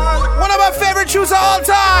 One of my favorite tunes of all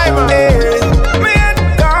time. Me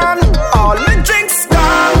gone. All my drinks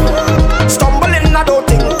gone. Stumbling, I don't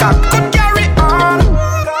think I could carry on.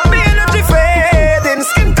 My energy fading,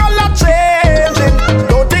 skin color changing.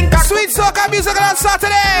 Don't think I Sweet Soca music on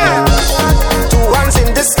Saturday. Two hands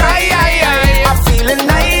in the sky, I'm feeling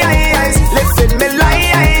nice, lifting me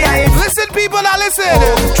life. Listen, people, now listen.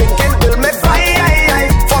 Drinking till me fire,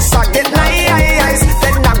 first I get nice,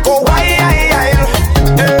 then I go wild.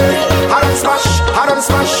 I don't smash, I don't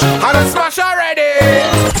smash, I don't smash. Smash already.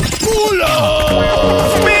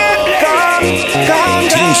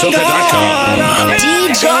 TeamSoca.com.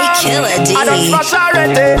 DJ Killer D. I don't smash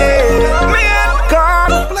already. Me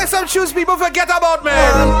gone. Play some tunes people forget about,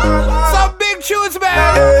 man. Some big tunes,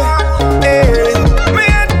 man. Me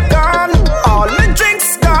gone. All my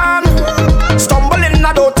drinks gone. Stumbling,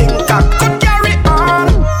 I don't think I could carry on.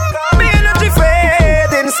 My energy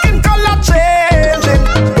fading, skin color change.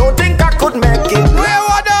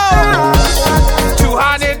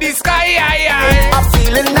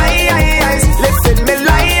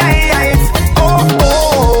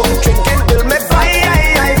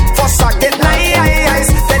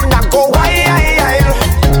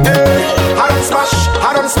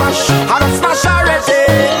 smash, I don't smash already.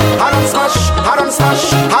 I don't smash, I don't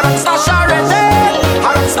smash, I don't smash already.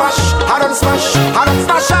 I don't smash, I don't smash, I don't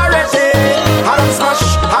smash already. I don't smash,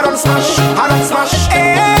 I don't smash, I don't smash,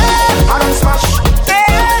 I don't smash.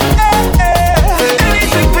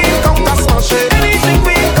 Anything we come to smash, anything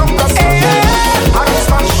we come to smash. I don't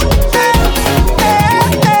smash.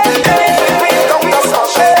 Anything we come to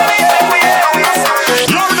smash, anything we come to smash.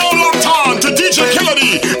 You're now locked on to DJ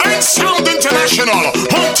Killedy and Sound International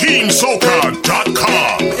on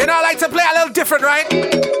TeamSoca.com. You know, I like to play a little different, right?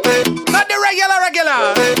 Not the regular.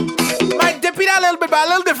 Might dip it a little bit, but a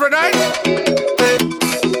little different, right?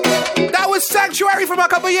 That was Sanctuary from a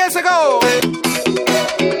couple years ago.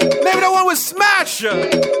 Maybe the one with Smash.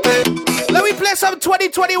 Let me play some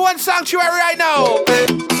 2021 Sanctuary right now.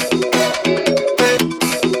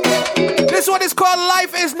 This one is called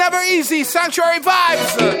Life Is Never Easy, Sanctuary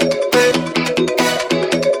Vibes.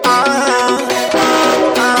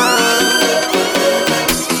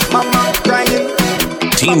 Mama crying,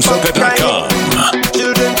 TeamSoca.com.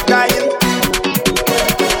 children dying.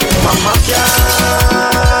 Mama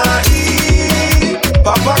can't eat,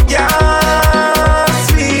 Papa can't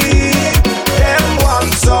sleep. Them want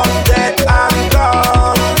some dead and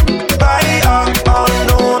gone by an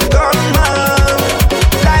unknown gunman.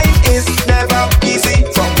 Life is never easy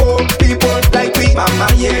for poor people like we. Mama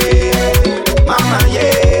yeah, Mama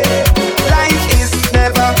yeah. Life is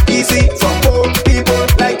never easy for poor people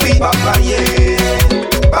like we. Papa yeah,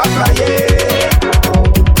 Papa yeah.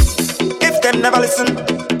 If them never listen,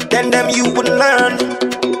 then them you wouldn't learn.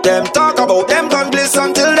 Them talk about them gun bliss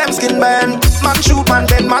until them skin burn. Man shoot man,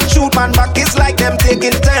 then man shoot man back. It's like them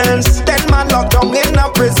taking turns. Then man locked down in a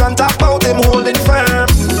prison, talk about him holding firm.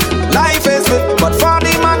 Life is good, but for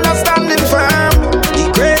the man not standing firm. The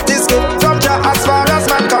greatest gift from Jah as far as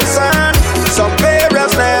man concerned. Some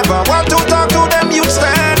parents never want to talk to them youths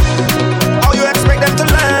then. How you expect them to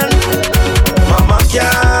learn? Mama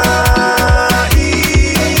can't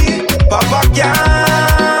eat, Papa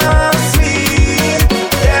can't sleep.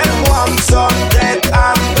 Them want some dead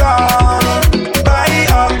and gone by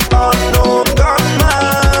an unknown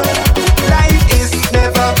gunman. Life is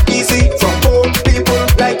never easy for poor people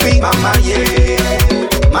like we. Mama yeah,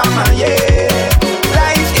 Mama yeah.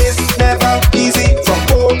 Life is never easy for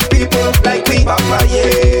poor people like we. Papa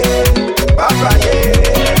yeah, Papa yeah.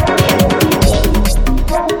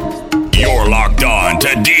 You're locked on to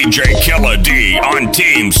DJ Killedy on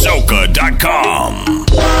TeamSoca.com.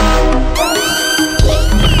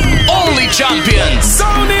 Only champions.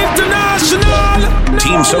 Sound International.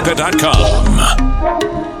 TeamSoca.com.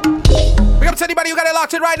 Big up to anybody who got it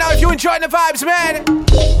locked in right now. If you enjoying the vibes, man,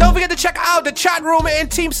 don't forget to check out the chat room in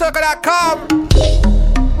TeamSoca.com.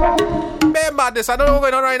 Man, madness. I don't know what's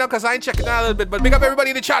going on right now because I ain't checking out a little bit, but big up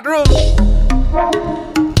everybody in the chat room.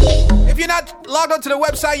 If you're not logged onto the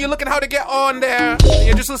website, you're looking how to get on there, and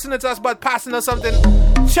you're just listening to us but passing us something,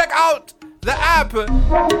 check out the app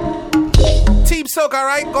Team Soca,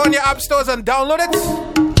 right? Go on your app stores and download it.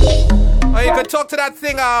 Or you can talk to that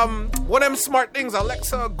thing, one of them smart things,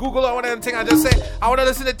 Alexa, Google, or one of them things, and just say, I want to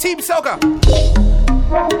listen to Team Soca.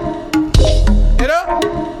 You know?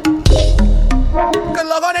 You can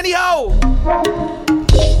log on anyhow.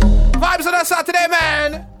 Vibes on a Saturday,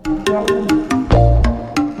 man.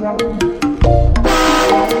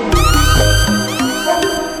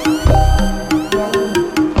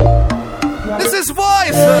 This is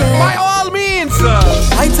Voice, by all means.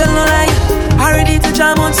 I tell no lie, I ready to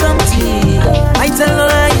jam on something. I tell no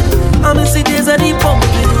lie, I'm in cities of the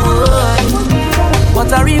pumpkin wood.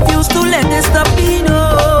 But I refuse to let this stop me,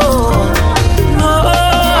 no.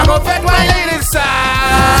 I go fed my ladies side.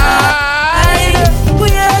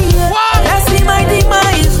 What? I see my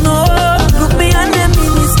demise, no. Look me and them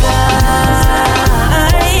in the sky.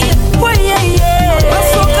 My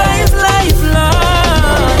soca is lifelong.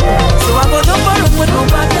 So I go down for look with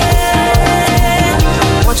nobody.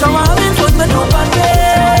 Watch how I'm having fun with nobody.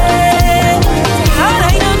 And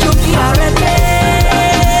I don't joke you already.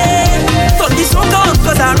 Turn this soca on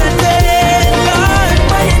cause I'm ready.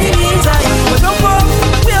 By any means I wake up,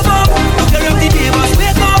 wake up. Look around the neighbors,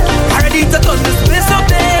 wake up. I'm ready to turn this place up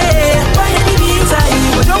there. By any means I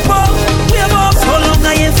wake up, wake up. So long I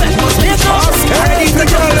ain't fed, must wake up. I'm ready to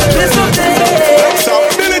turn this place up there.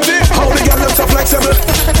 Flexibility, how the girl looks so flexible.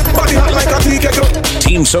 Body hot like a tea kettle.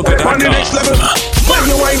 TeamSoca.com. On the next level, when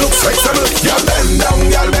your wine looks flexible. Y'all bend down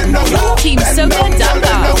low.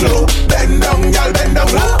 TeamSoca.com. Bend down, y'all bend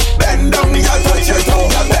down low. Bend down, y'all touch your toe.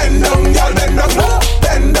 Bend down, y'all bend down low.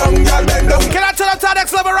 Bend down, y'all bend down. Can I turn up to the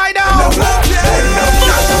next level right now? Bend down,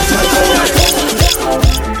 y'all touch your toe.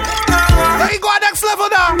 There you go, next level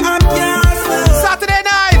now. Saturday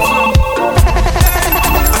night.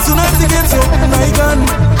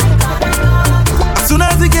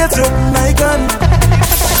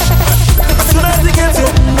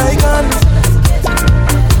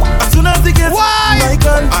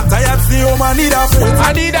 home, I need a fit.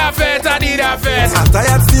 I need a fit, I need a fit. I'm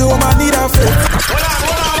tired, stay home, I need a fit.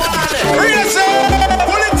 Read it, sir.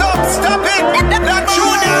 Pull it up, stop it. Not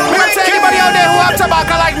Junior. I'm gonna tell anybody out there who have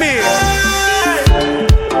tobacco like me.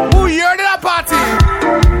 Who you're in that party?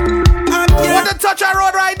 Want to touch our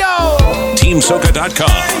road right now? TeamSoca.com.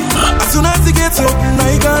 As soon as he gets up,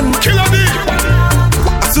 I can kill a bee.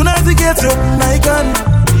 As soon as he gets up, I can.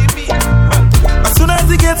 As soon as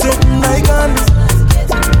he gets up, I can.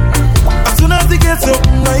 As soon as he gets up,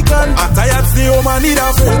 I can. I'm tired, stay home, I need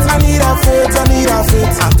a fit. I need a fit, I need a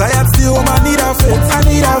fit. I'm tired, stay home, I need a fit. I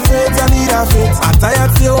need a fit, I need a fit. I'm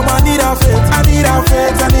tired, stay home, I need a fit. I need a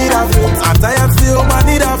fit, I need a fit. I'm tired, stay home, I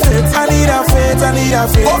need a fit. I need a fit, I need a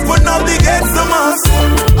fit. Open up the gates to mass.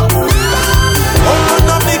 Open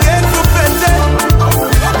up the gates to fete.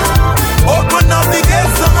 Open up the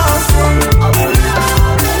gates to mass.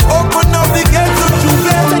 Open up the gates to juve.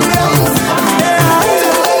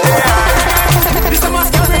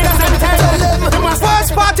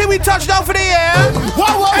 First party we touched down for the year.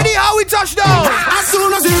 Anyhow we touched down. As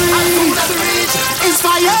soon as it reach, it's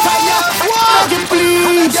fire. What?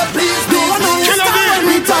 Please, no one knows when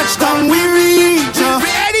we touch down, we reach.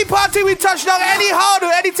 Any party we touch down, anyhow, do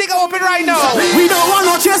anything open right now. We don't want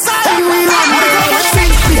no chase side. We don't want to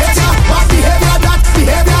stick behavior, bad behavior, that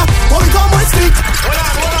behavior. When we come with stick.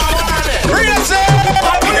 Read it, sir.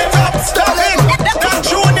 Put it up, stop it. That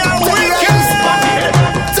Junior weekend.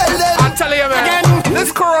 I'm telling you, man.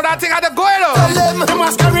 This corona thing had to go, you know. The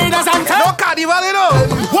masqueraders and no carnival, you know.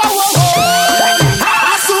 Whoa, whoa, whoa.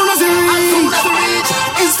 As soon as it reach,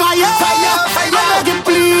 it's fire. I beg you,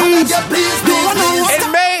 please. It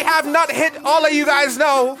may have not hit all of you guys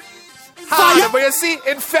now. Hard, but you see,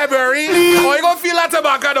 in February, oh, you gonna feel that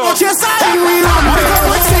tobacco, though.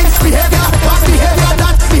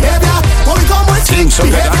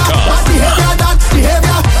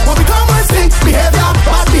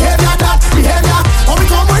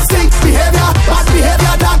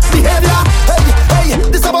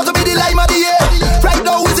 This about to be the lime of the year. Right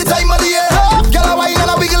now is the time of the year. Girl, I wine and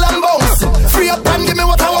I wiggle and bounce. Free up and give me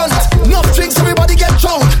what I want. Enough drinks, everybody get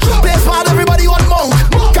drunk. Play smart, everybody want monk.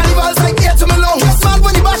 Carnival's like here to me long. Smart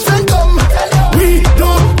when the bash friend come. We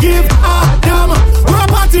don't give a damn. We're a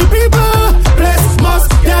party people. Place must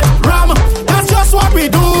get ram. That's just what we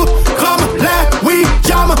do. Come, let we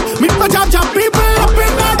jam. Meet my jam people up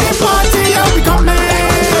in the party. Yeah, we come in.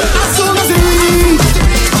 As soon as it reach,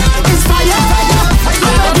 it's fire.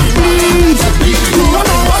 Please, you don't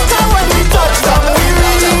know what time when we touch down. We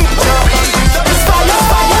reach. It's fire.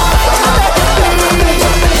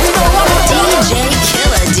 DJ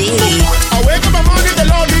Killer D. I wake up in the morning, the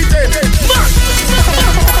Lord beating.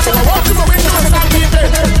 So I walk to my window and start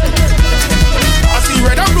beating. I see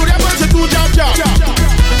red and blue, they're going to do job.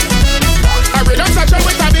 I read them section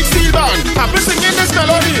with a big steel band. I've been singing this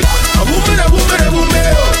melody. A boom, a boom, a boom,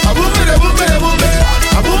 a boom, a boom, a boom, a boom,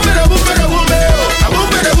 a boom, a boom, a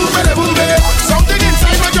boom, a boom, a boom. Something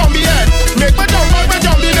inside my jumpy head make my jump out my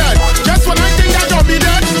jumpy head. Just when I think that jumpy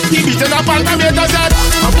dead, he beating up all the meters head.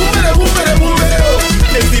 A boom, a boom, a boom,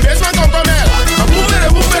 it's the basement come from hell. A boom, a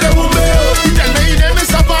boom, a boom. He tell me his name is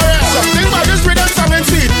Safarel. Something about this rhythm song and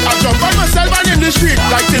sweet. I jump on myself and in the street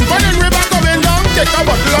like tin pan and river coming down. Take a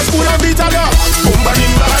bottle of spoon and beat a dog. Boom,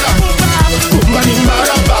 badim, bada. Boom, badim,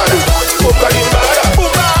 bada, bada. Boom, badim, bada.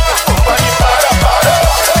 Boom, badim, bada, bada.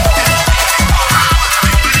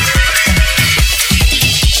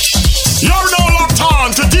 You're now locked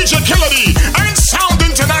on to DJ Killer D and Sound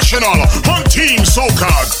International on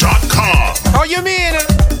TeamSoca.com. How you mean?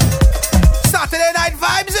 Saturday night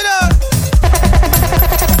vibes, you know?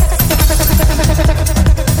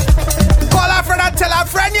 Call a friend and tell a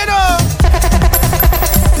friend, you know?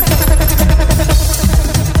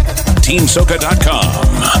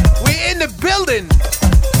 TeamSoca.com. We in the building.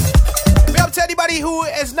 We up to anybody who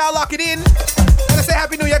is now locking in. Let's say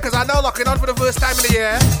Happy New Year, because I'm now locking on for the first time in the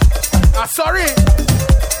year. Sorry.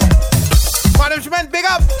 Management, big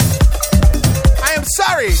up. I am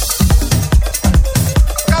sorry.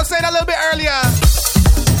 Like I was saying a little bit earlier,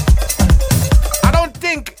 I don't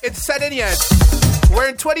think it's set in yet. We're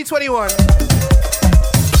in 2021.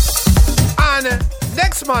 And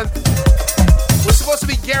next month, we're supposed to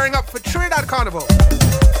be gearing up for Trinidad Carnival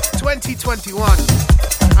 2021.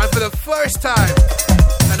 And for the first time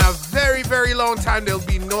in a very, very long time, there'll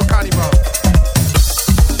be no carnival.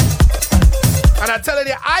 And I'm telling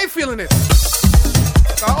you, I'm feeling it.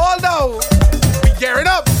 So although we're gearing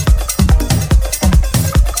up,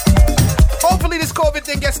 hopefully this COVID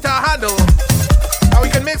thing gets to our handle and we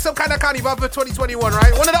can make some kind of carnival for 2021,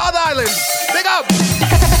 right? One of the other islands. Big up!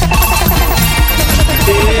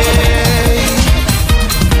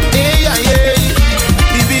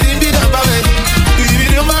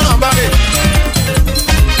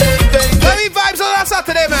 Heavy vibes on that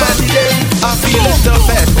Saturday, man. I feel it the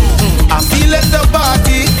bed, I feel it the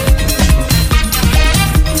party.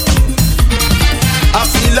 I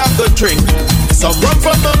feel like a drink, some rum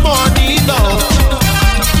from the morning now.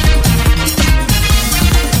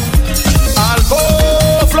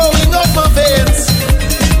 Alcohol flowing up my veins,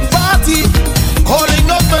 party calling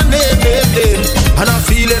up my name, and I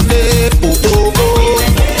feel it, oh oh oh.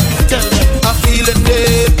 I feel it, the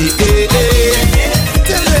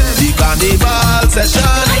carnival session,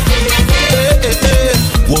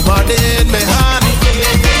 woman in my hand,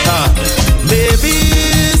 baby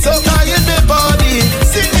so tired my body,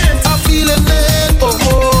 sing it, I feel it, oh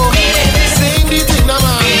oh, sing the thing, man,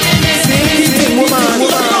 sing the thing, woman.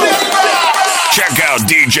 Check out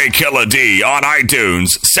DJ Killer D on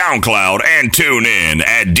iTunes, SoundCloud, and tune in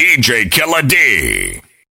at DJ Killer D.